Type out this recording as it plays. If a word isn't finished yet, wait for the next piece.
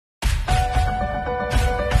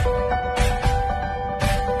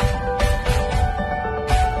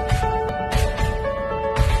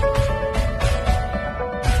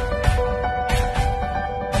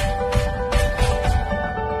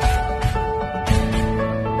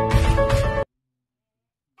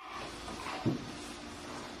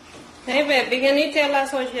Hey baby, can you tell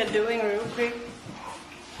us what you're doing real quick?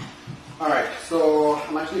 Alright, so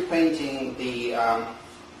I'm actually painting the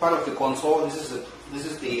part of the console. This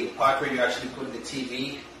is the part where you actually put the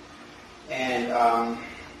TV. And I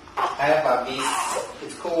have a base,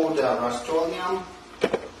 it's called Rust-Oleum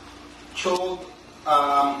chalk.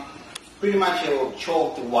 Pretty much it will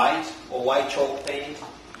chalk the white or white chalk paint.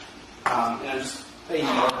 And I'm just painting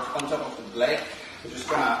it on top of the black. I'm just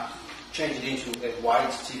gonna change it into a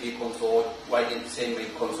white TV console, white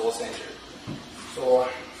entertainment console center. So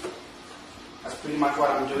that's pretty much what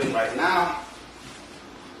I'm doing right now.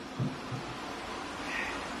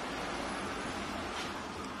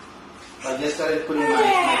 I just started putting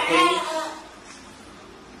my paint.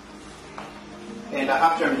 And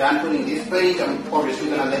after I'm done putting this paint, I'm obviously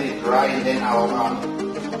gonna let it dry, and then I'll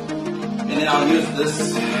use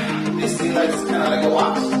this sealer. It's kind of like a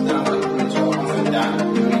wax. Then I'm gonna put it on once I'm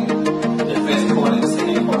done doing the first coat and the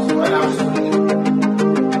second coat. So right now I'm just putting it.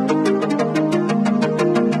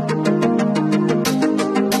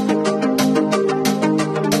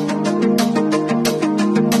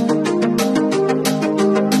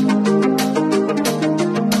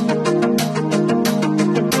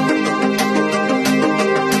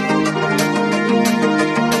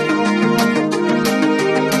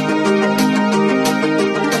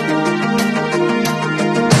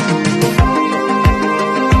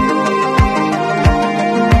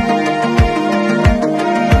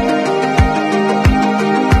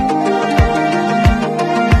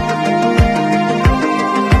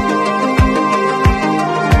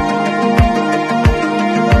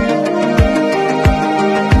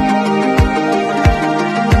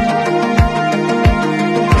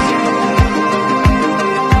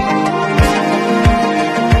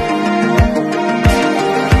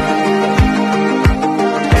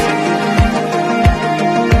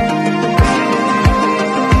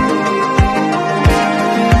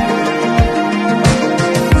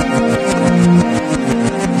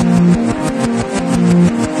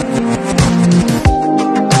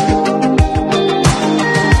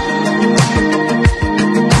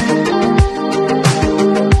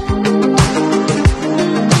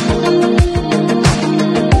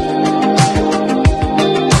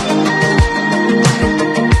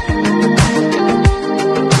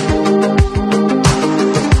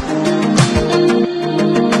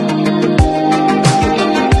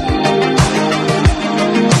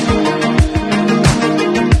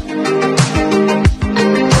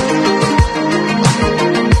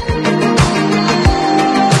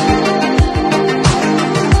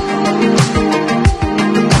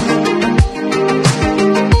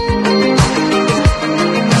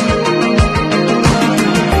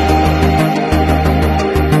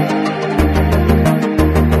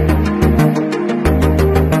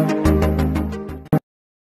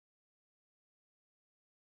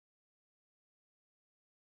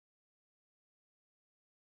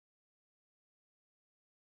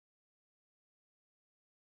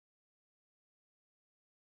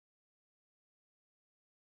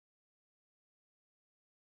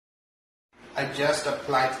 I just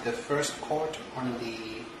applied the first coat on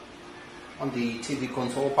the TV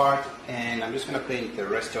console part, and I'm just going to paint the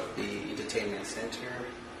rest of the entertainment center.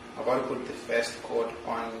 I'm about to put the first coat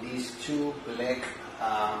on these two black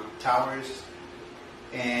towers,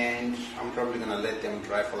 and I'm probably going to let them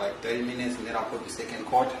dry for like 30 minutes, and then I'll put the second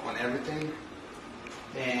coat on everything,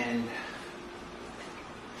 and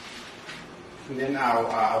then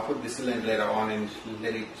I'll put the cylinder later on and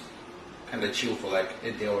let it kind of chill for like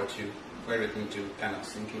a day or two for everything to kind of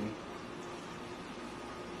sink in.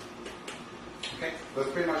 Okay,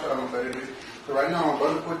 that's pretty much what I'm going to do. So right now I'm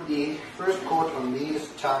going to put the first coat on these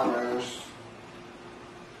towers,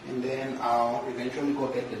 and then I'll eventually go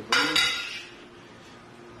get the brush.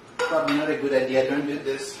 Probably not a good idea, don't do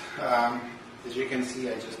this. As you can see,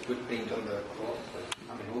 I just put paint on the cloth, but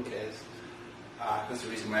I mean, who cares? That's the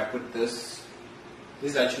reason why I put this.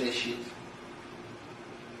 This is actually a sheet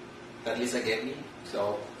that Lisa gave me,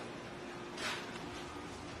 so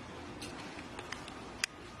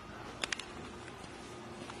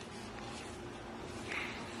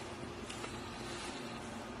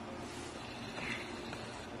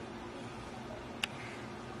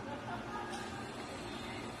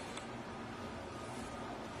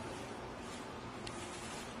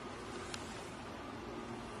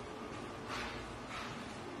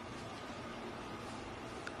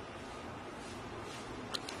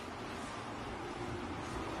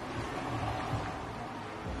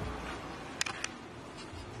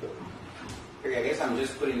okay, I guess I'm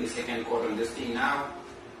just putting the second coat on this thing now.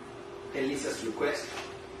 Elisa's request.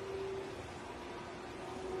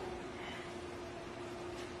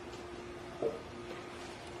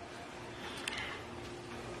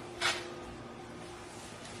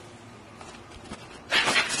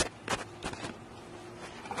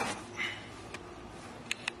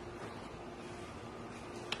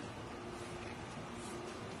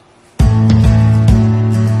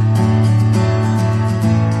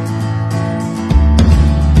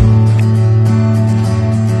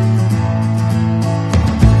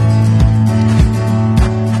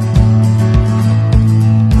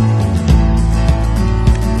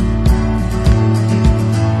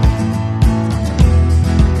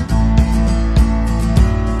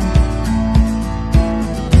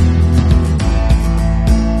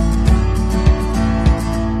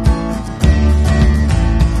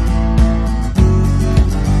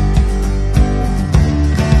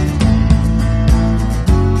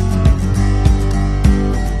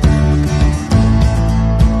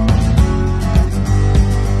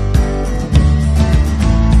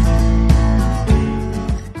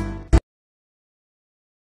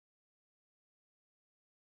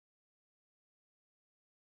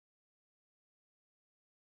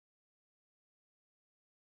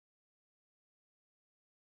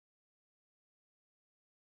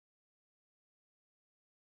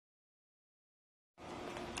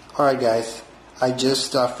 Alright guys, I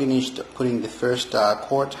just finished putting the first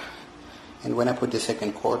coat, and when I put the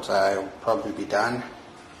second coat I'll probably be done.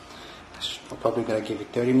 I'm probably gonna give it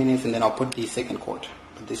 30 minutes and then I'll put the second coat.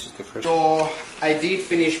 But this is the first. So I did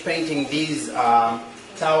finish painting these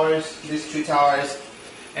towers, these two towers,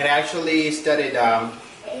 and I actually started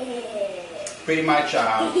pretty much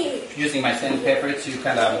using my sandpaper to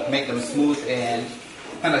kind of make them smooth and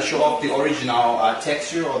kind of show off the original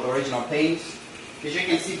texture or the original paint. As you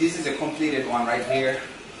can see, this is a completed one right here.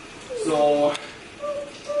 So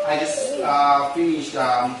I just finished,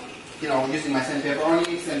 using my sandpaper on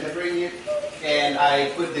it, sandpapering it, and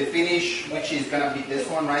I put the finish, which is gonna be this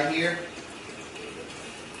one right here.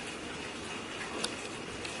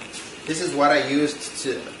 This is what I used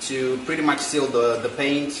to pretty much seal the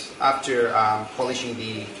paint after polishing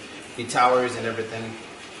the towers and everything.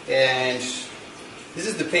 And this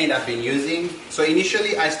is the paint I've been using. So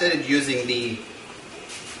initially I started using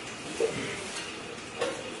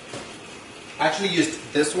I actually used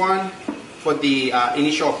this one for the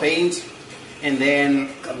initial paint, and then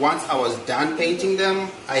once I was done painting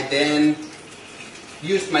them, I then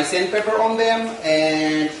used my sandpaper on them,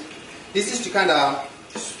 and this is to kind of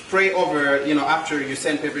spray over, after you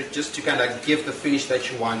sandpaper, just to kind of give the finish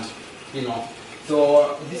that you want,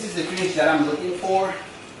 So this is the finish that I'm looking for,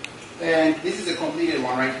 and this is a completed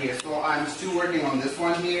one right here. So I'm still working on this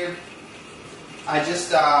one here. I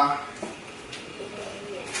just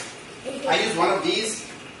I use one of these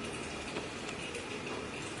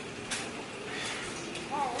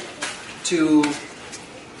to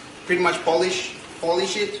pretty much polish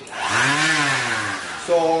it.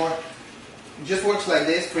 So it just works like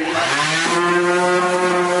this pretty much.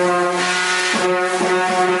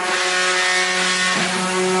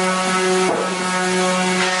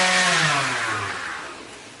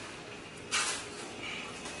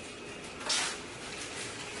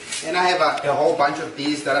 And I have a whole bunch of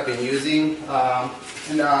these that I've been using,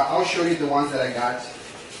 and I'll show you the ones that I got.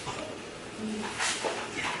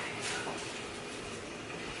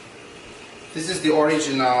 This is the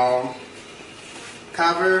original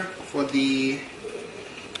cover for the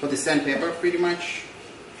sandpaper, pretty much.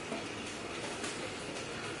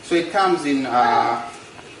 So it comes in,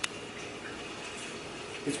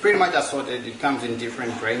 it's pretty much assorted. It comes in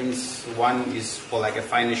different grains. One is for like a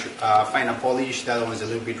finer polish. The other one is a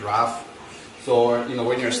little bit rough. So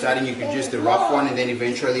when you're starting, you can use the rough one and then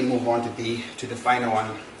eventually move on to the finer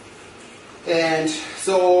one. And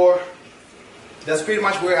so that's pretty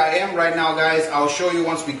much where I am right now, guys. I'll show you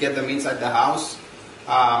once we get them inside the house,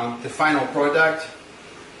 the final product.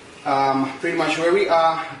 Pretty much where we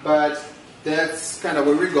are, but that's kind of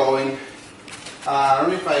where we're going. I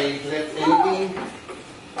don't know if I left anything.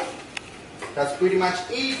 That's pretty much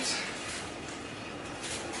it.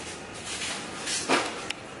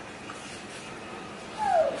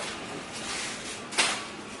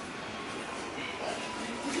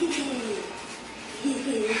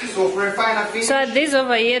 So for a final finish. So are these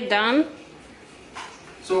over here done?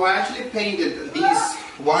 So I actually painted these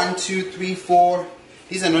 1, 2, 3, 4.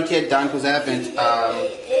 These are not yet done because I haven't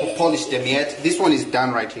polished them yet. This one is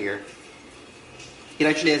done right here. It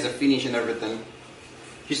actually has a finish and everything.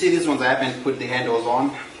 You see these ones I haven't put the handles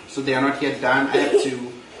on, so they are not yet done. I have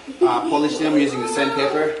to polish them using the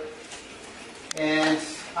sandpaper. And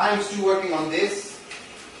I'm still working on this,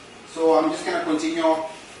 so I'm just going to continue.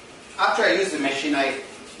 After I use the machine, I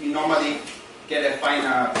normally get a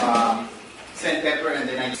finer sandpaper, and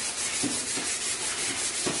then I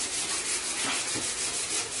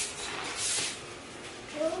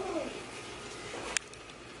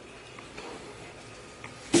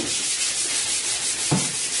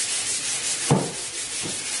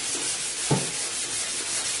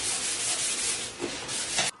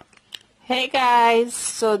Hey guys,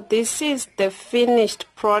 so this is the finished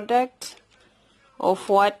product of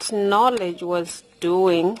what Knowledge was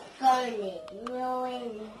doing.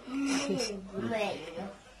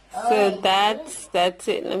 So that's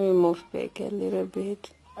it. Let me move back a little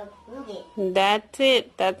bit. That's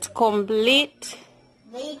it. That's complete.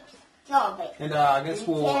 And I guess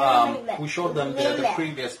we showed them the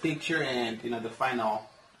previous picture and the final.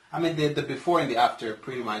 I mean the before and the after,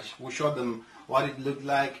 pretty much. We showed them what it looked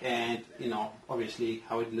like and obviously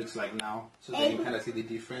how it looks like now, so they can kind of see the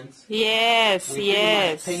difference. Yes, we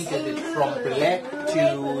yes. Painted it from black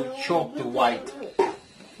to chalk to white.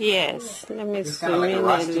 Yes. Let me It's kind of like a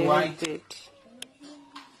rusty white. bit.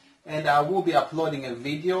 And I will be uploading a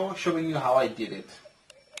video showing you how I did it.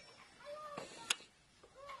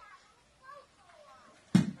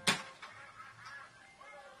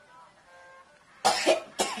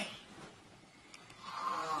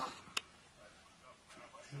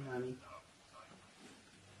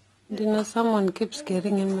 You know, someone keeps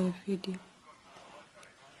getting in my video.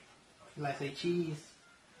 Like say cheese.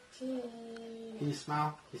 Cheese. Can you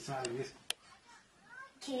smile? You smile like this.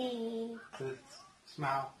 Cheese.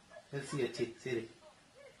 Smile. Let's see your teeth. See it.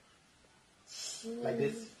 Cheese. Like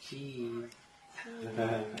this. Cheese.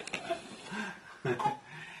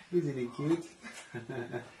 Isn't it cute?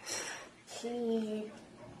 Cheese.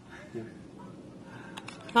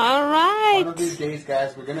 All right. One of these days,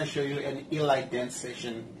 guys, we're going to show you an Eli dance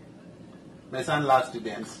session. My son loves to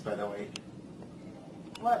dance, by the way.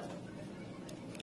 What?